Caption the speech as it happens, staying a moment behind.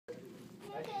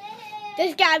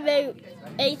This guy made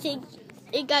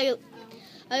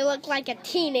I look like a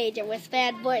teenager with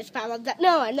bad voice problems.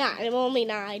 No, I'm not. I'm only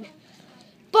 9.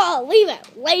 Believe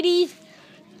it, ladies.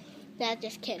 Nah,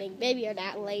 just kidding. Maybe you're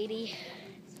not lady.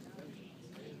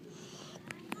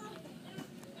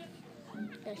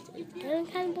 This is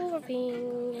kind of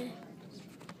boring.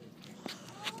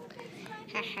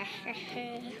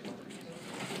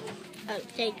 Oh,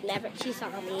 Jake never. She saw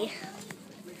me.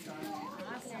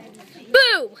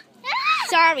 Boo!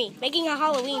 Sorry, making a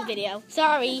Halloween video.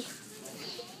 Sorry.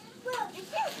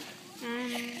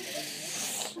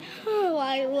 Oh,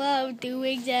 I love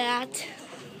doing that.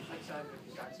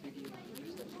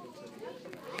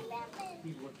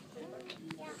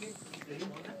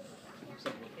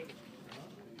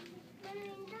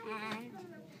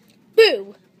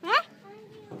 Boo! Huh?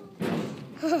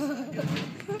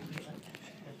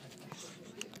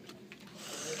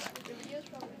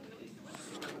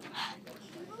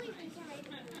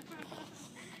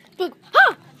 Boo!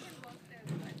 Huh?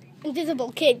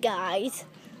 Invisible kid, guys.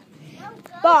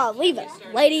 Ball, leave us,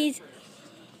 ladies.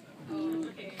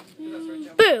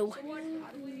 Boo!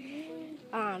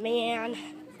 Aw, man.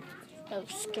 No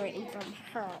scream from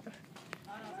her.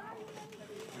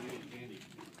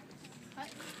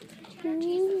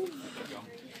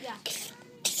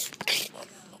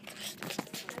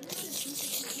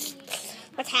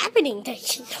 What's happening to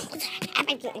you? What's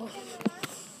happening?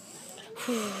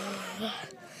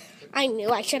 I knew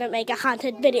I shouldn't make a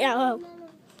haunted video.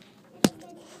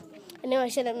 I knew I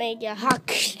shouldn't make a hawk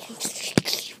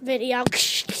video.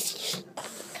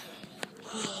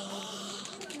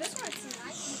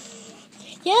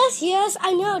 Yes,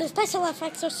 I know. The special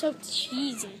effects are so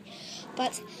cheesy.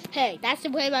 But, hey, that's the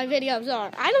way my videos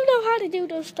are. I don't know how to do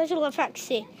those special effects.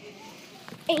 See,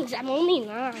 I'm only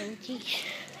 9. Geez.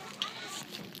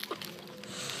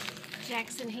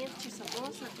 Jackson, hand you something.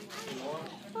 What's that?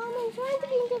 Mom, I'm trying to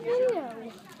make a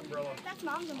video. That's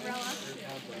Mom's umbrella.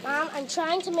 Mom, I'm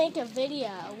trying to make a video.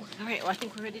 All right, well, I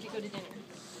think we're ready to go to dinner.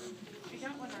 I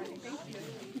got one already. Thank you.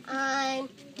 I'm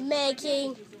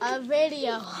making a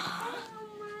video.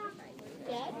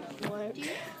 Do you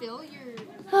fill your...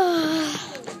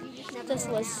 This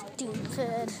was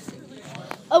stupid.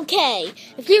 Okay,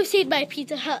 if you've seen my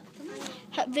Pizza Hut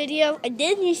video, and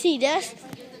then you see this,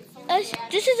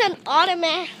 this is an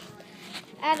automatic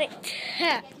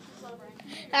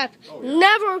app.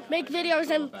 Never make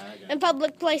videos in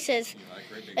public places.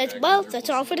 Well, that's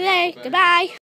all for today. Goodbye.